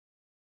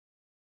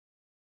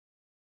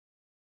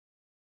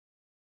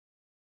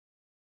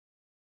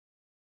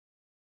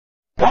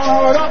Ben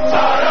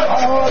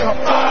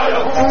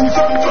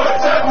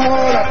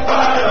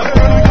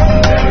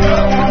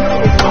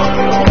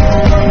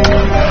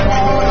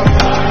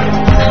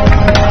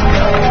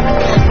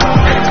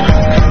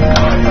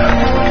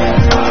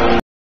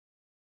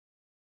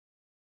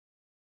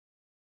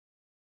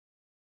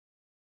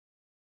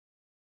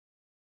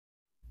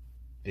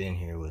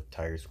here with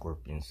Tiger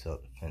Scorpion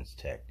Self-Defense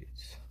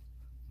Tactics.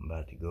 I'm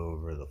about to go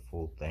over the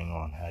full thing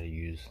on how to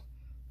use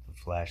the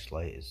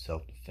flashlight as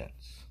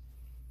self-defense.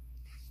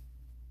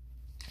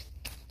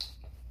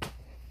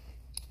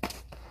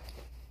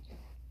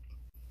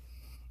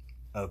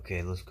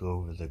 Okay, let's go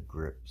over the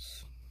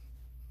grips.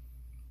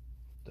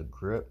 The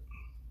grip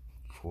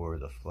for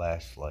the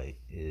flashlight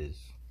is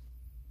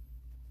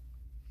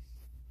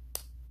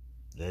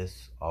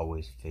this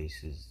always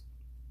faces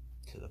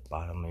to the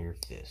bottom of your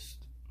fist.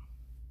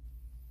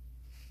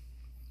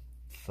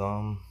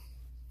 Thumb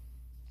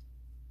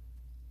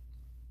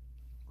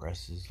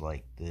rests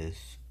like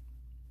this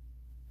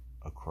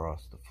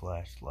across the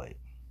flashlight.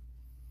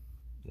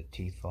 The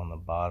teeth on the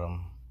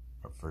bottom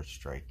are for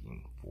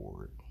striking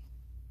forward.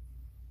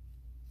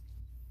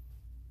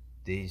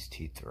 These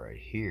teeth right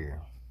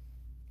here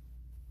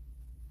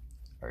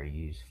are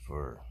used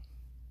for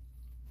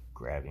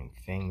grabbing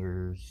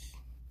fingers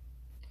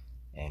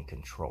and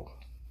control.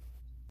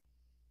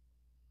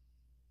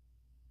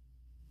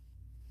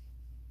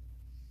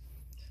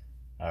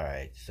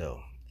 Alright,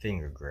 so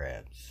finger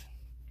grabs.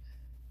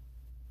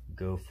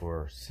 Go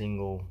for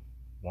single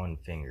one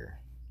finger.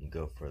 You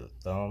go for the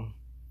thumb,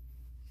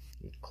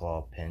 you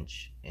claw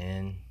pinch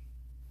in,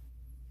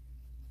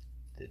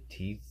 the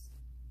teeth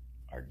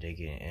are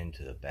digging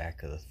into the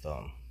back of the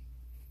thumb.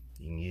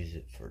 You can use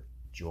it for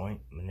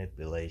joint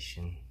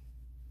manipulation,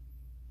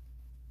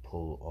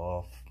 pull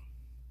off,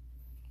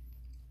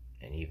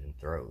 and even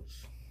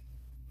throws.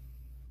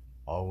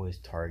 Always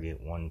target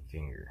one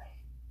finger.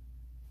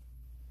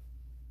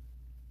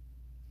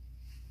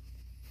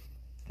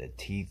 The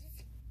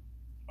teeth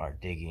are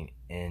digging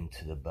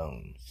into the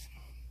bones.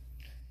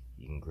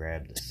 You can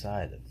grab the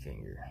side of the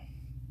finger.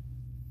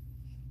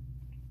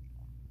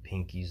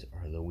 Pinkies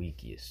are the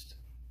weakest.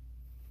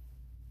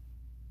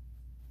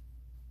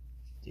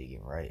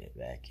 Digging right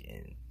back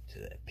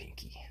into that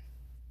pinky.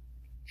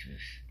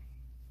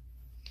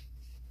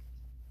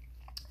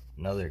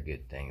 Another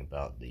good thing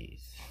about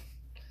these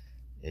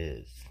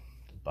is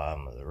the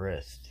bottom of the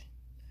wrist.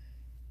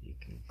 You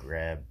can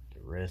grab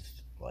the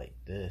wrist like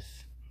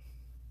this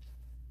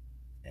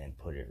and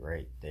put it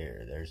right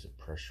there. There's a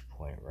pressure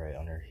point right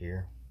under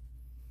here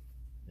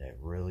that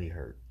really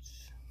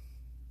hurts.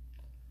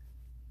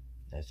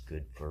 That's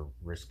good for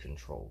wrist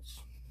controls.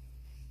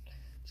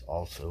 It's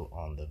also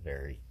on the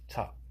very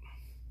top,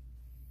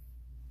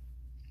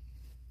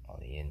 on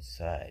the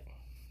inside,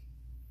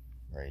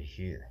 right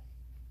here.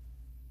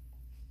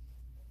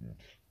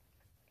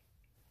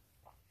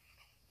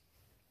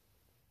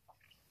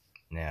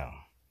 Now,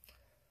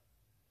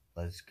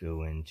 let's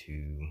go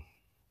into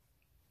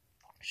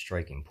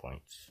striking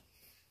points.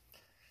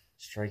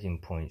 Striking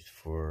points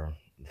for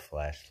the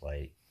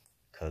flashlight,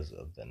 because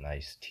of the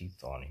nice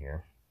teeth on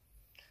here,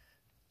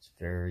 it's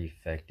very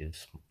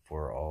effective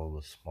for all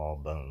the small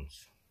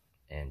bones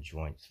and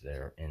joints that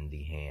are in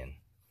the hand.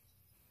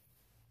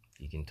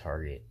 You can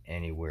target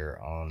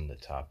anywhere on the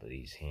top of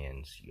these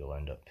hands. You'll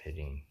end up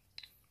hitting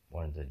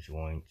one of the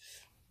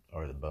joints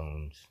or the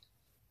bones.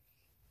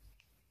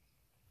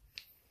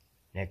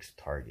 Next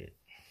target,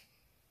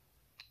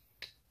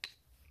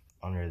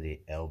 under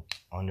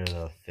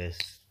the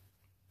fist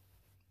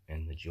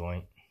and the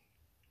joint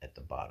at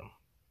the bottom.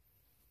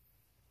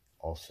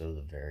 Also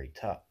the very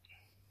top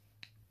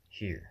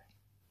here.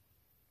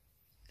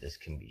 This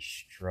can be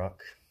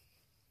struck.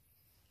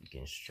 You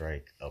can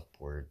strike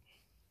upward.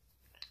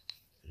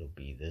 It'll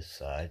be this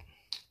side,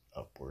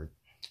 upward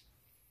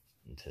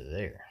into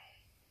there.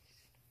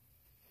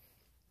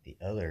 The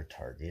other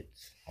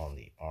targets on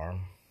the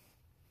arm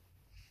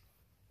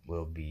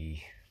will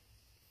be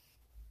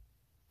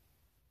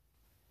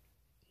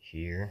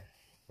here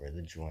where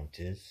the joint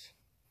is,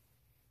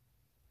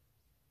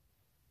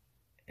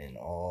 and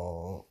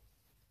all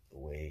the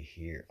way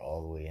here,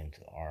 all the way into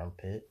the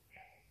armpit,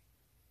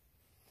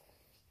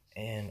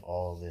 and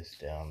all this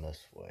down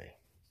this way.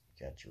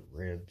 You got your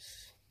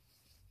ribs,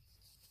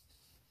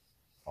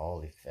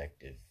 all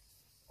effective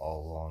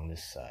all along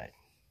this side.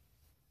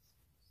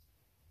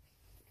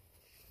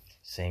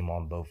 Same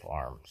on both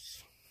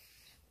arms.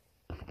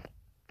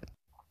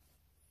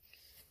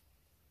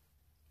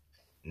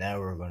 Now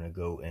we're going to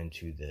go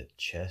into the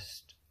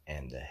chest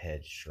and the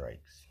head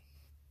strikes,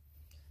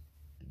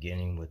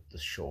 beginning with the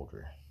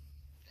shoulder.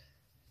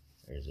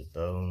 There's a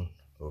bone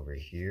over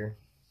here.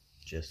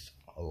 Just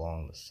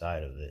along the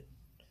side of it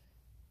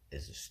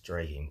is a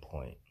striking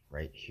point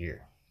right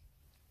here.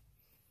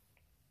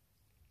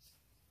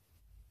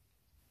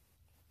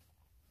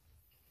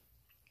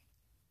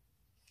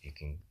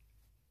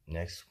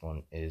 Next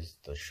one is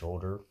the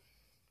shoulder,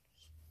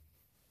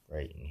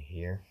 right in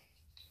here.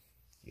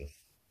 You'll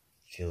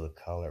feel the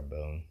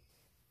collarbone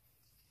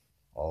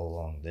all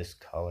along this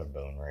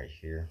collarbone right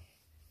here.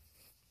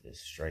 this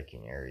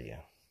striking area.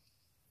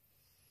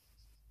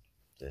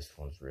 This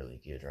one's really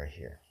good right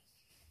here.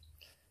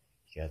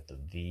 You got the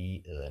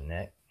V of the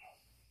neck.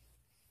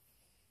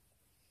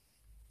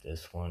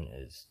 This one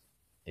is,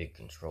 it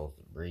controls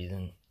the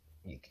breathing.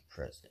 You can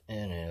press it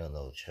in and a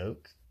little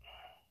choke.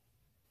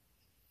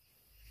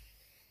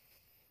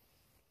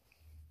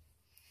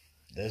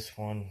 This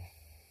one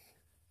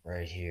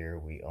right here,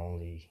 we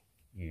only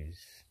use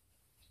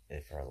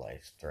if our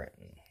life's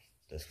threatened.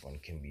 This one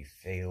can be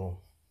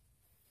fatal.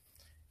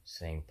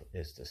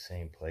 It's the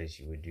same place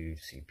you would do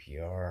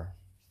CPR.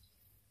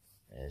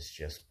 And it's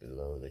just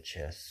below the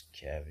chest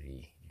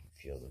cavity. You can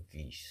feel the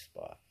V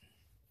spot.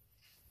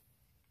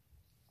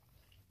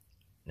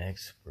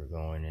 Next, we're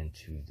going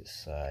into the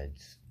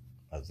sides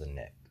of the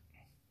neck.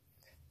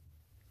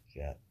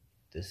 You got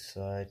this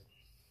side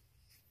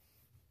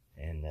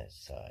and that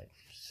side.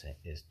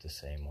 It's the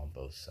same on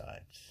both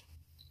sides.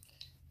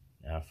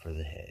 Now for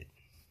the head.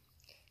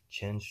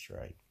 Chin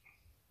strike.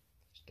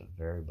 It's the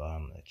very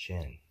bottom of the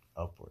chin,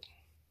 upward.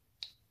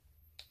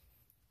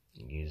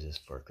 You can use this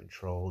for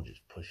control,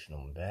 just pushing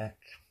them back.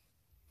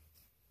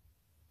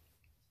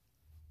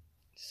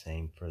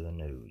 Same for the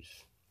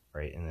nose.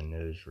 Right in the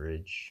nose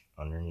ridge,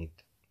 underneath.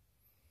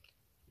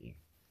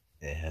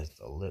 It has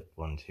the lip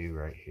one too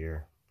right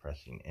here,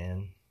 pressing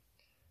in.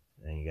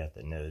 Then you got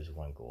the nose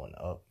one going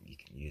up. You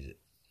can use it.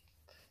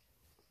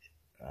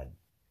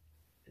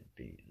 It'd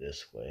be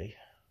this way,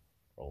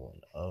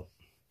 rolling up.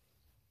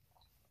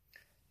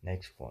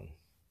 Next one,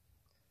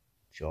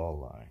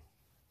 jawline.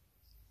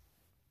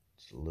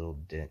 It's a little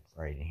dent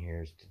right in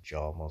here. It's the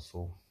jaw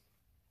muscle.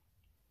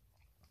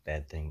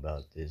 Bad thing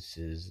about this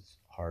is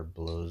hard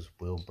blows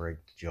will break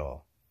the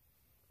jaw.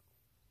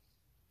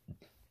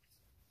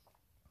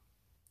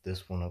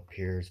 This one up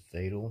here is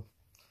fatal,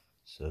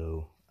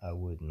 so I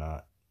would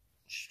not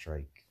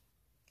strike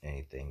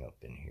anything up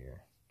in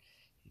here.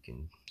 You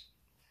can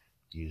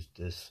use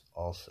this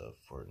also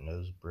for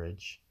nose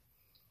bridge.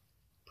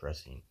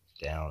 Pressing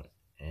down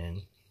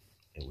in,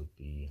 it would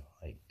be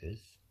like this.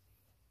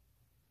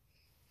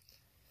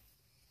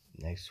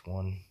 Next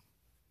one,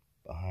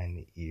 behind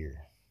the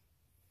ear.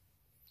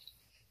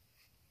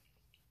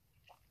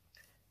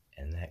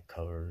 And that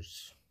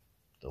covers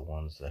the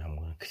ones that I'm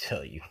going to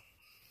tell you.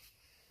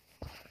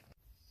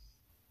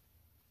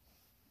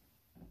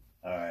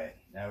 Alright,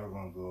 now we're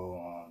going to go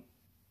on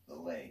the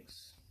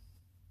legs.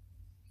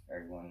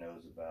 Everyone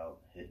knows about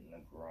hitting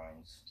the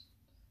groins,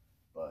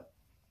 but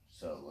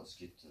so let's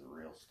get to the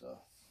real stuff.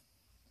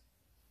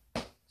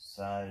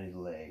 Side of the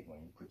leg,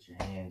 when you put your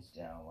hands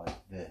down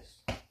like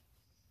this,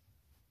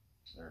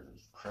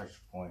 there's a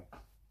pressure point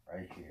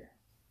right here.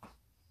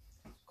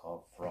 It's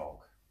called frog.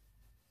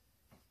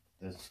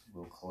 This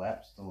will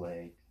collapse the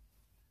leg.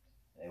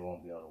 They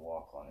won't be able to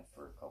walk on it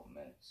for a couple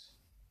minutes.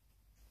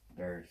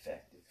 Very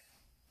effective.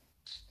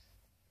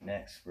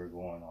 Next, we're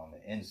going on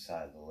the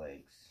inside of the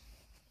legs.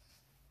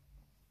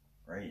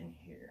 Right in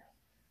here.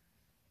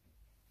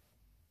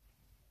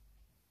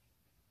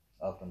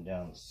 Up and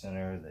down the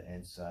center of the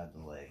inside of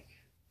the leg.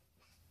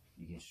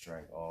 You can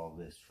strike all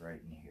this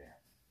right in here.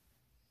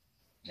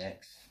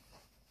 Next,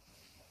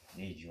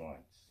 knee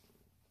joints.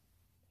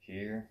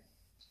 Here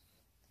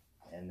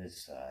and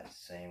this side.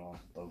 Same on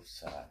both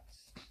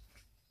sides.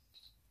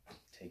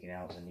 Taking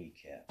out the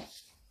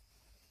kneecaps.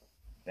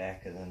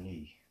 Back of the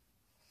knee.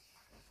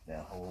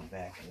 That whole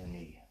back of the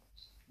knee.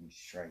 You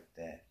strike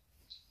that.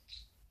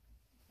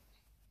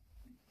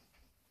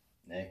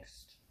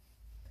 Next,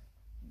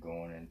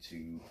 going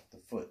into the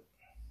foot.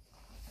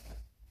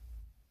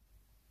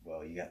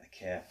 Well, you got the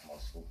calf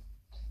muscle.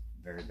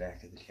 Very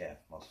back of the calf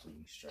muscle,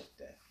 you can strike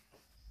that.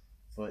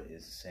 Foot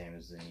is the same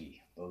as the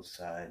knee. Both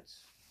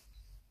sides.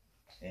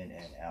 In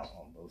and out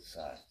on both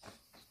sides.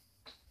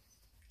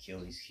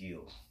 Achilles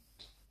heel.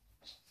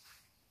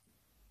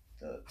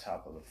 The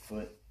top of the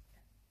foot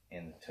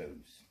and the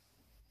toes.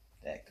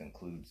 That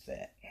concludes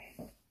that.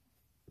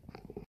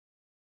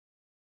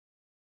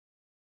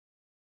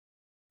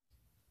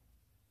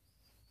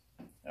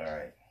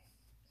 Alright,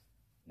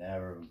 now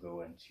we're going to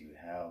go into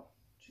how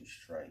to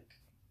strike.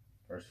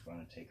 First, we're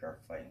going to take our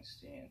fighting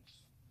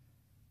stance.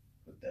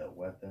 With that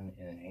weapon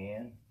in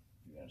hand,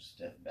 you're going to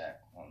step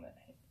back on that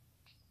hand.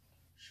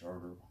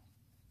 Shoulder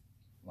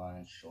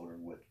line, shoulder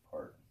width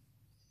part.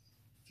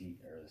 Feet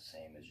are the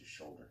same as your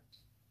shoulder.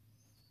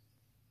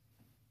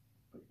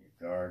 Put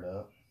your guard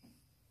up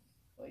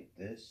like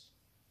this.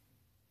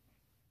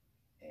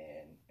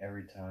 And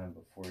every time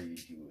before you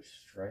do a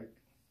strike,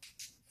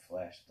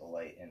 flash the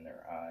light in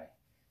their eye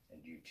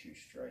and do 2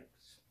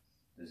 strikes.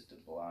 This is to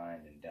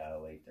blind and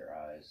dilate their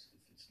eyes if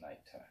it's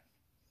nighttime.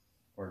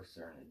 Works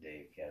during the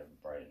day if you have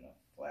a bright enough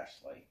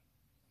flashlight.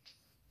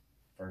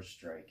 First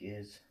strike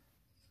is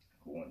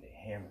going to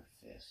hammer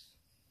fist.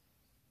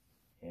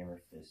 Hammer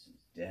fist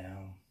is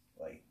down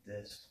like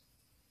this.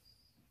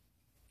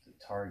 The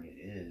target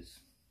is,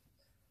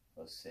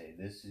 let's say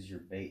this is your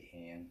bait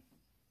hand.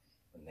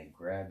 When they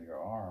grab your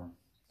arm,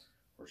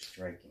 we're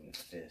striking the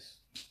fist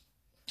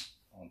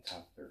on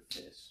top of their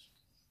fist,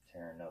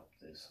 tearing up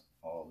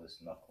all this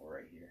knuckle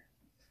right here.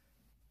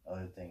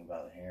 Other thing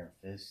about the hammer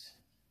fist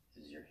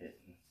is you're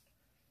hitting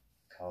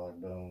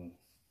collarbone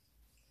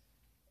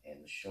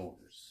and the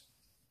shoulders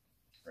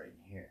right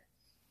in here,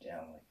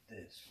 down like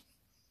this.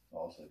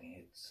 Also can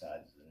hit the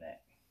sides of the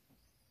neck.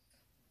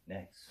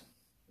 Next,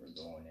 we're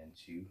going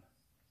into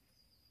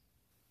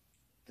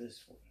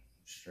this one,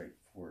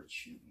 straightforward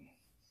shooting,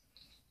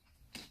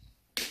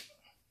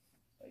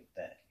 like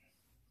that.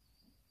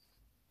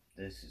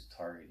 This is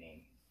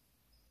targeting,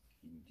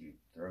 you can do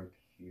throat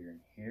here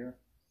and here,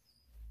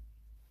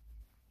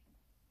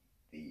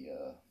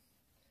 the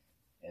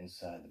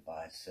inside the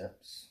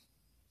biceps.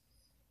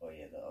 Oh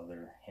yeah, the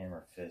other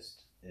hammer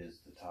fist is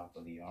the top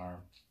of the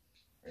arm,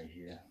 right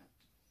here.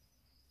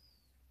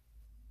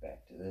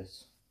 Back to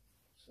this.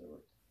 So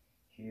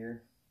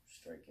here,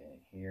 striking in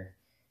here,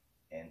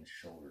 and the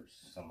shoulders.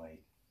 Somebody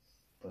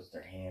puts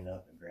their hand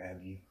up and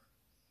grab you.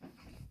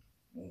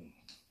 Boom,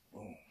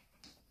 boom,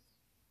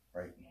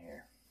 right in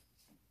here.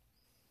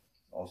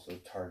 Also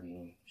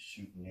targeting,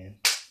 shooting in.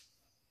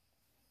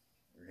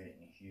 We're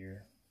hitting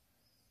here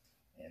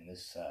and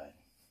this side.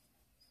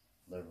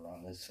 Liver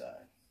on this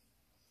side.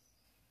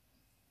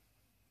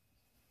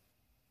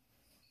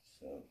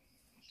 So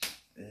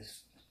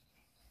this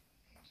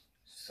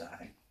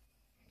side.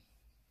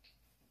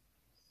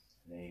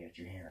 And then you got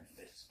your hammer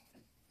fist.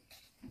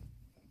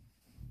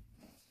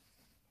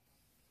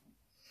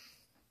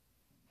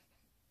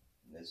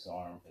 This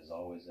arm is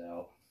always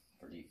out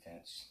for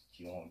defense.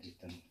 You don't want to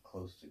get them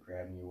close to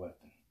grabbing your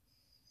weapon.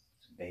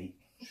 It's bait,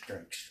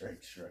 strike,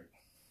 strike,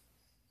 strike.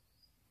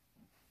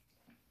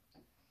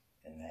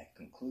 And that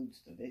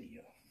concludes the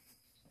video.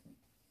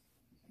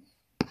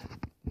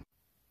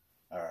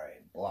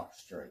 Alright, block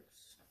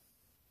strikes.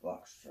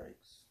 Block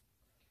strikes.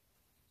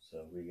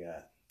 So we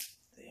got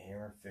the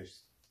hammer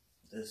fist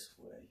this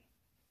way,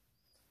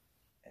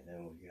 and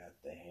then we got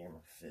the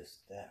hammer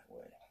fist that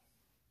way.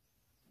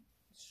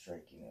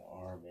 Striking the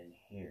arm in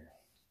here.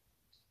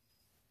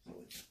 So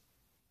it's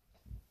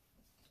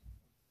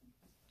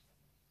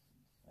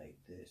like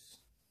this.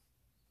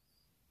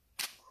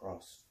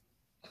 Cross.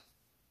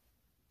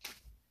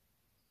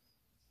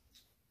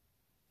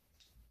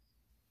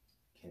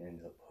 Can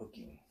end up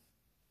hooking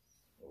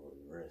over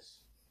the wrist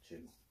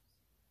too.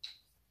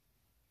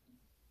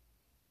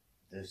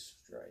 This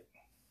strike,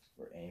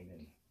 we're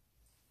aiming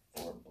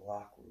for a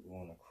block. We're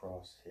going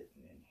across,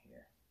 hitting in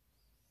here.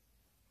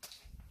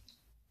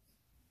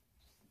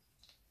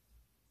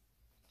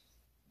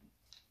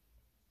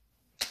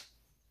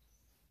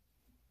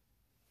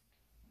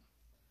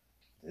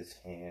 This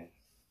hand,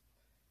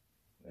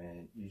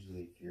 man,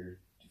 usually if you're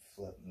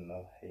deflecting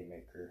the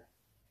haymaker,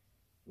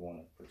 you want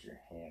to put your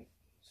hand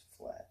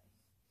flat.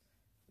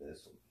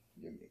 This will,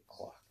 you'll get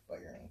clocked by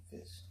your own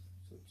fist,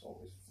 so it's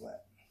always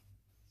flat.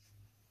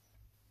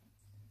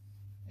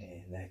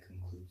 And that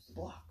concludes the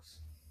blocks.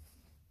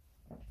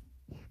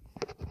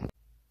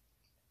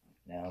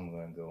 Now I'm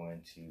going to go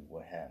into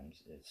what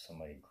happens if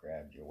somebody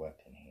grabbed your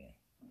weapon hand.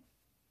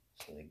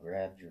 So they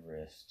grabbed your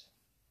wrist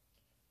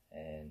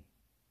and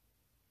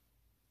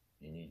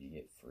you need to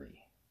get free.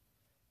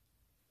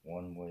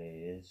 One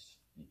way is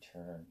you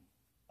turn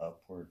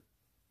upward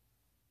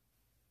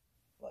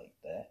like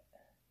that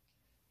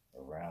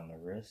around the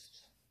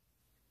wrist,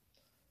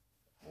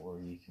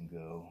 or you can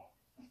go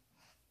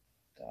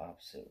the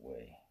opposite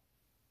way,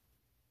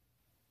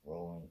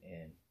 rolling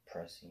in,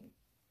 pressing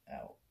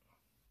out.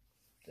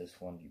 This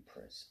one you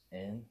press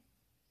in,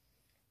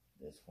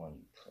 this one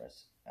you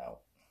press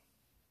out,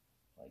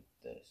 like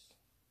this,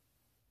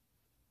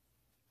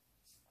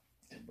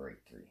 to break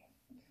free.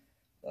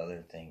 The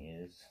other thing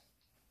is,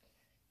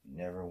 you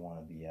never want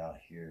to be out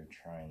here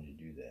trying to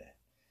do that.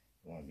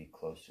 You want to be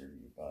closer to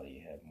your body.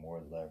 You have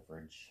more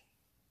leverage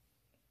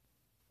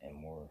and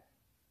more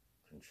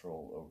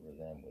control over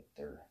them with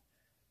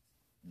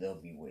they'll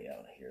be way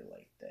out here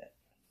like that.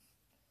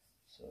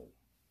 So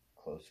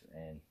closer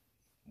in,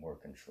 more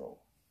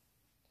control.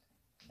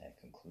 And that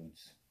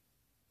concludes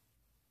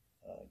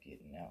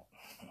getting out.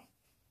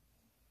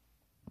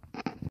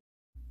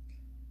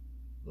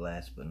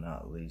 Last but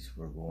not least,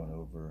 we're going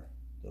over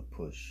the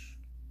push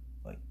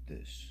like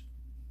this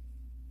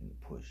and the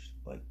push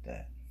like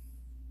that.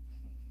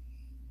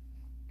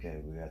 Okay,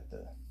 we got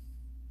the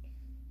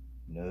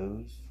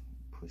nose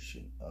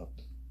pushing up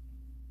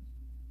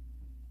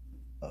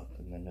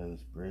in the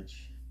nose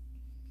bridge.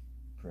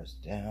 Press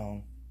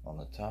down on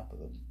the top of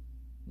the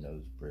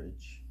nose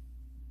bridge.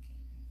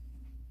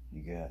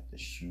 You got the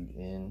shoot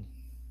in,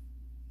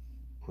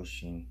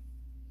 pushing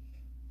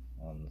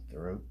on the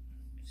throat,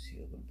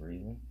 seal the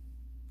breathing.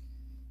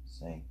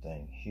 Same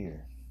thing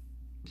here.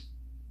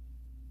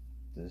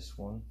 This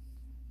one,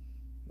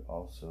 you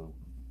also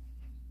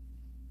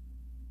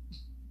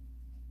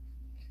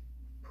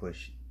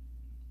push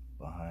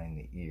behind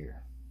the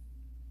ear.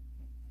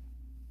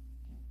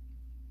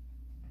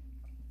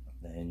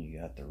 Then you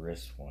got the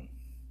wrist one.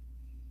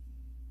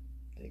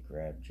 They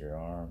grabbed your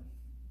arm,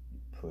 you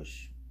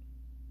push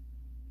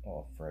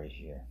off right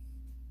here.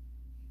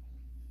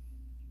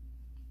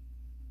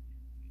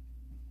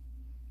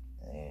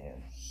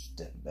 And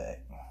step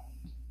back.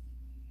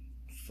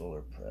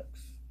 solar plex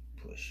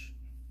push.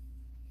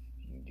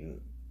 You can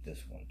do this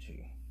one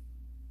too.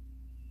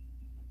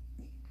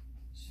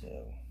 So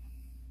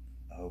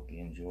I hope you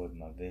enjoyed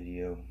my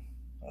video.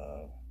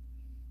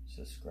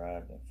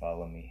 Subscribe and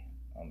follow me.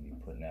 I'll be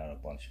putting out a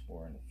bunch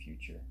more in the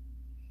future.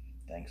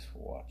 Thanks for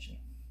watching.